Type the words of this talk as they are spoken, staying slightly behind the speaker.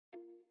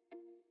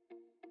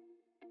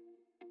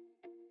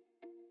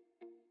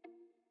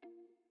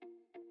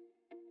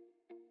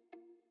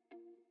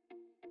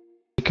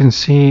You can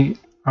see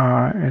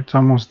it's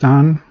almost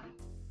done.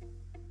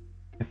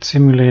 It's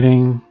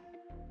simulating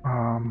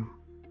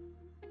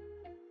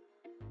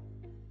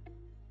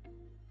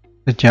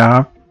the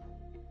job,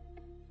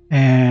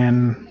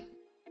 and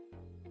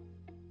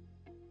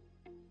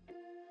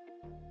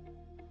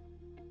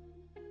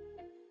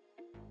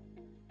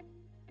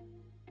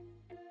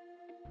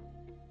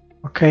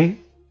okay,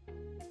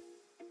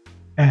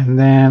 and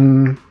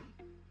then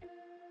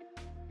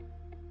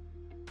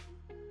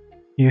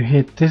you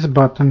hit this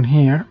button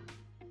here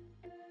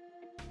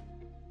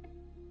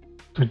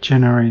to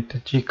generate the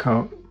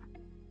G-code.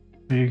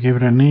 So you give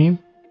it a name.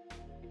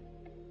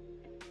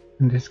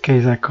 In this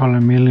case, I call it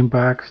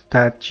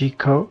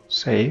millionbucks.gcode.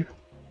 Save.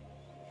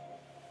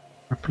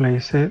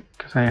 Replace it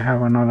because I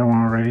have another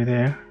one already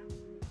there.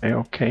 Say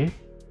OK.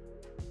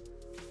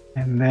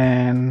 And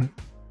then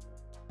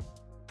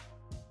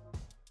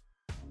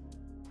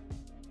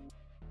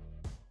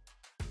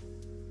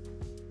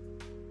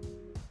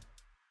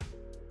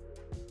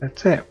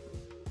that's it.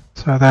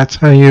 So that's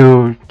how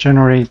you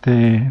generate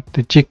the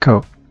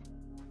G-code.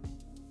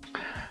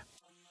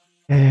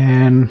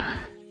 And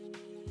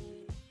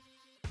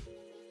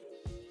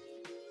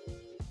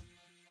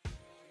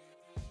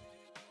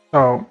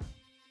so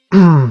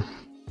but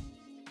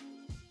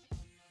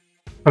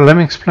let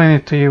me explain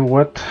it to you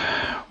what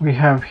we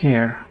have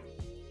here.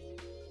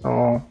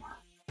 So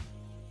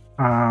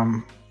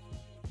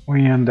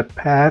we on the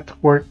path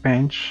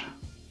workbench.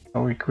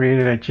 So we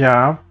created a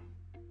job.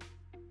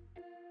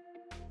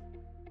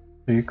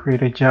 So you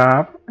create a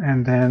job,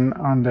 and then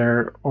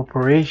under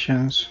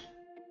operations,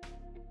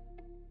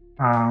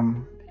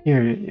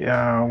 here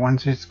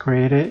once it's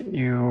created,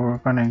 you're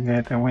gonna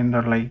get a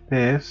window like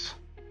this.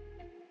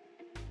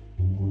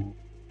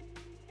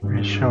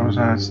 It shows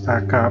us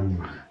stack up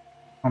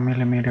 1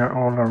 millimeter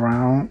all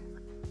around,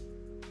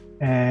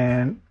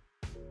 and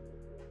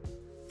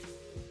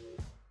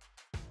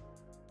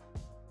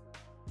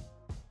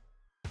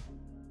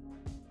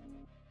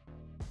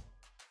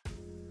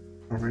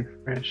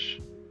refresh.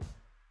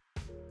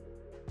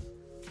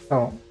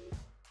 So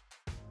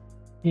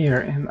here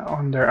in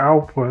under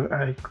output,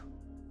 I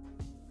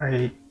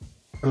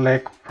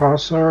select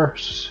processor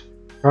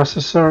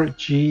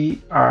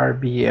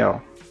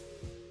GRBL,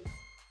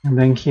 and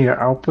then here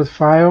output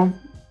file,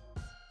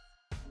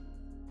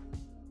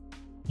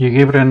 you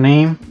give it a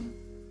name.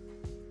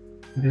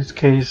 In this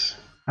case,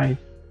 I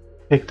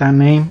pick that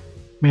name,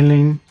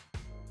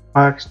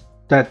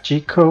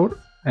 millionbucks.gcode,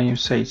 and you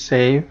say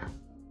save.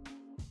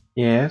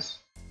 Yes.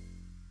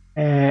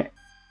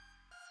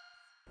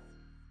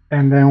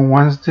 And then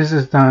once this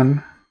is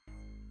done,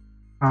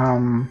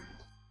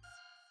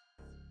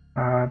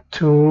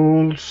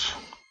 tools,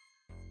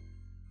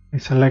 I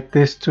select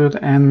this tooth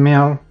and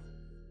mill.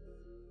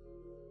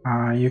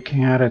 You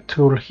can add a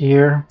tool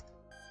here.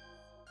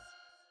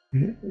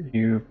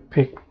 You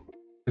pick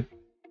the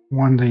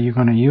one that you're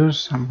going to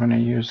use. I'm going to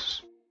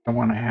use the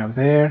one I have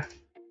there.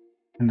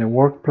 And the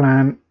work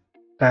plan,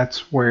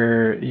 that's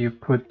where you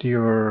put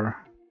your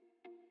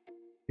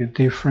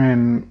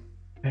different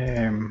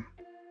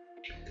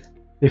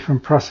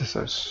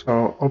processes.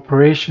 So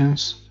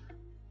operations,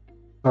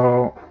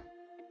 so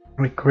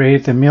we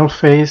create the mill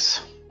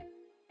face,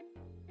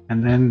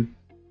 and then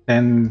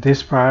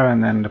this file,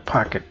 and then the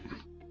pocket.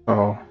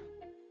 So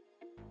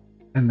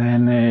and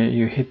then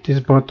you hit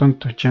this button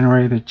to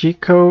generate the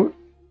G-code,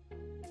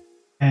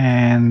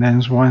 and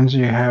then once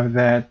you have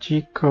that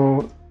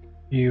G-code,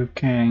 you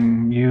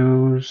can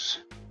use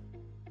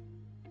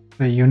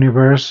the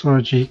universal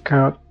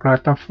Gcode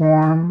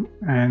platform,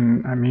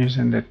 and I'm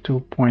using the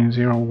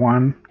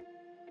 2.01.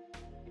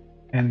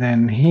 and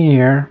then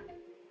here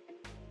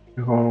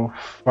you go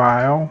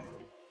file,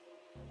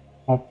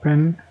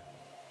 open,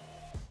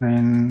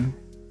 then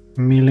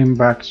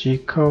millionbucks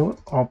Gcode,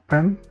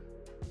 open,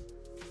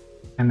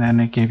 and then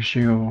it gives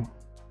you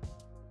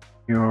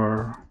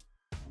your,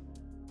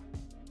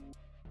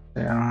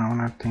 I don't have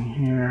nothing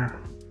here,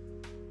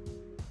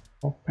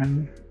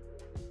 open.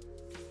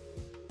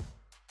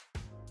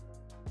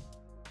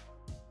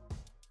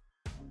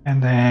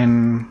 And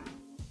then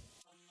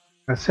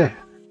that's it.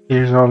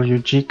 Here's all your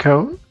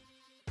G-code.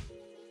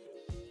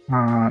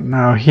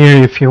 Now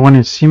here, if you want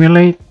to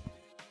simulate,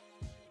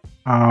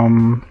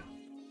 you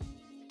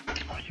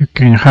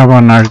can have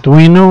an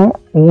Arduino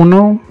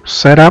Uno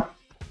setup.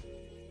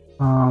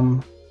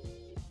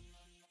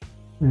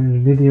 There's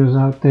videos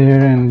out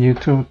there on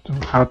YouTube to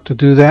how to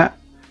do that.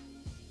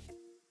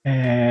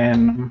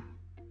 And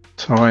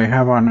so I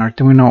have an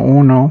Arduino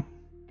Uno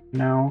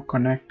now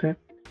connected.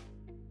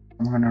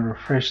 I'm going to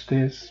refresh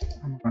this.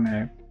 I'm going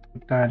to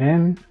put that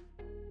in,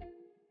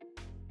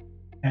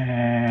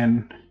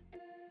 and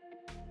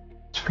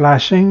it's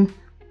flashing,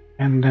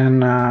 and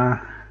then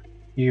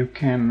you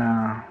can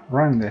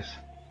run this,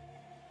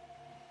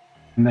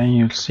 and then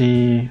you'll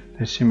see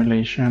the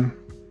simulation.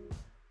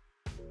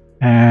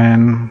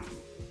 And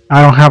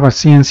I don't have a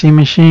CNC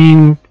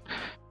machine.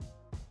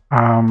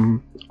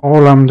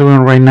 All I'm doing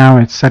right now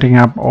is setting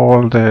up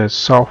all the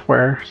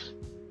softwares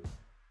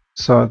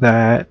so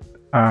that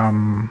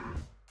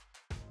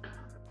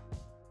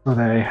so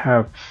that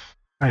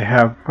I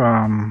have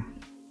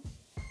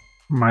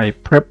my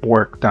prep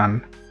work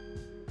done.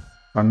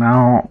 So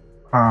now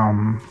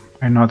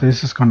I know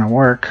this is gonna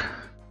work.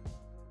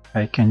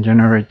 I can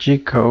generate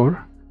Gcode,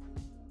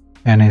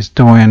 and it's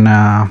doing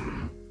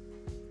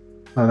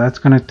so that's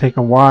gonna take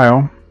a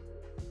while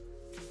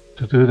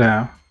to do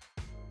that.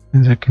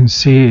 As you can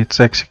see, it's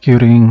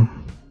executing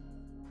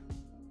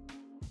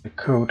the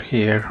code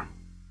here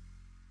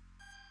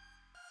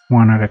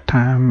one at a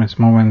time. It's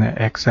moving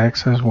the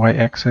x-axis,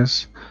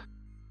 y-axis.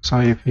 So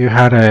if you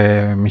had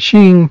a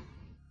machine,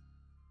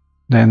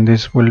 then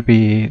this will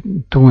be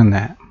doing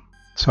that.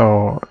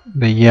 So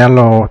the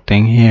yellow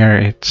thing here,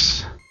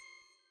 it's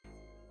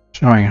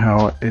showing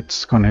how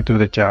it's going to do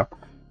the job.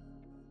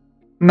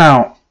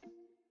 Now,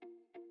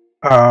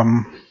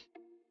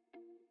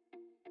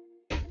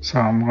 so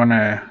I'm going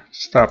to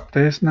stop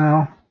this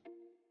now.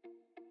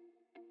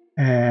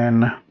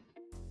 And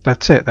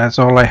that's it. That's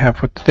all I have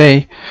for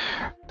today.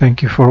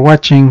 Thank you for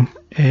watching,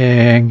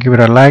 and give it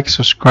a like,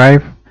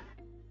 subscribe,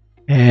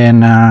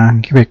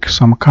 and give it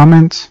some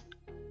comments.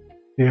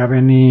 If you have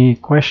any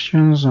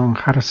questions on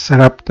how to set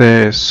up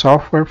the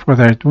software for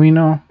the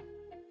Arduino,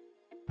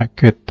 I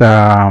could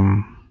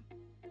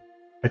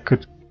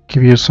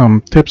give you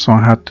some tips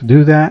on how to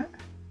do that.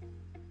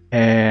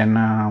 And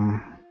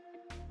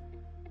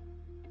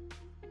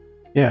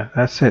yeah,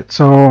 that's it.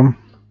 So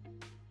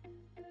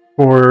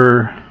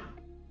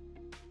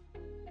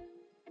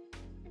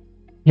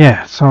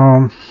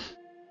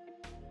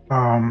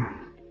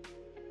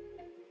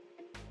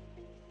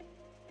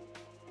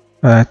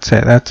that's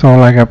it. That's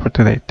all I got for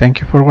today.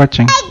 Thank you for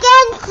watching. Like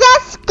and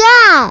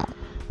subscribe.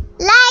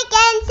 Like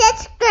and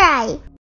subscribe.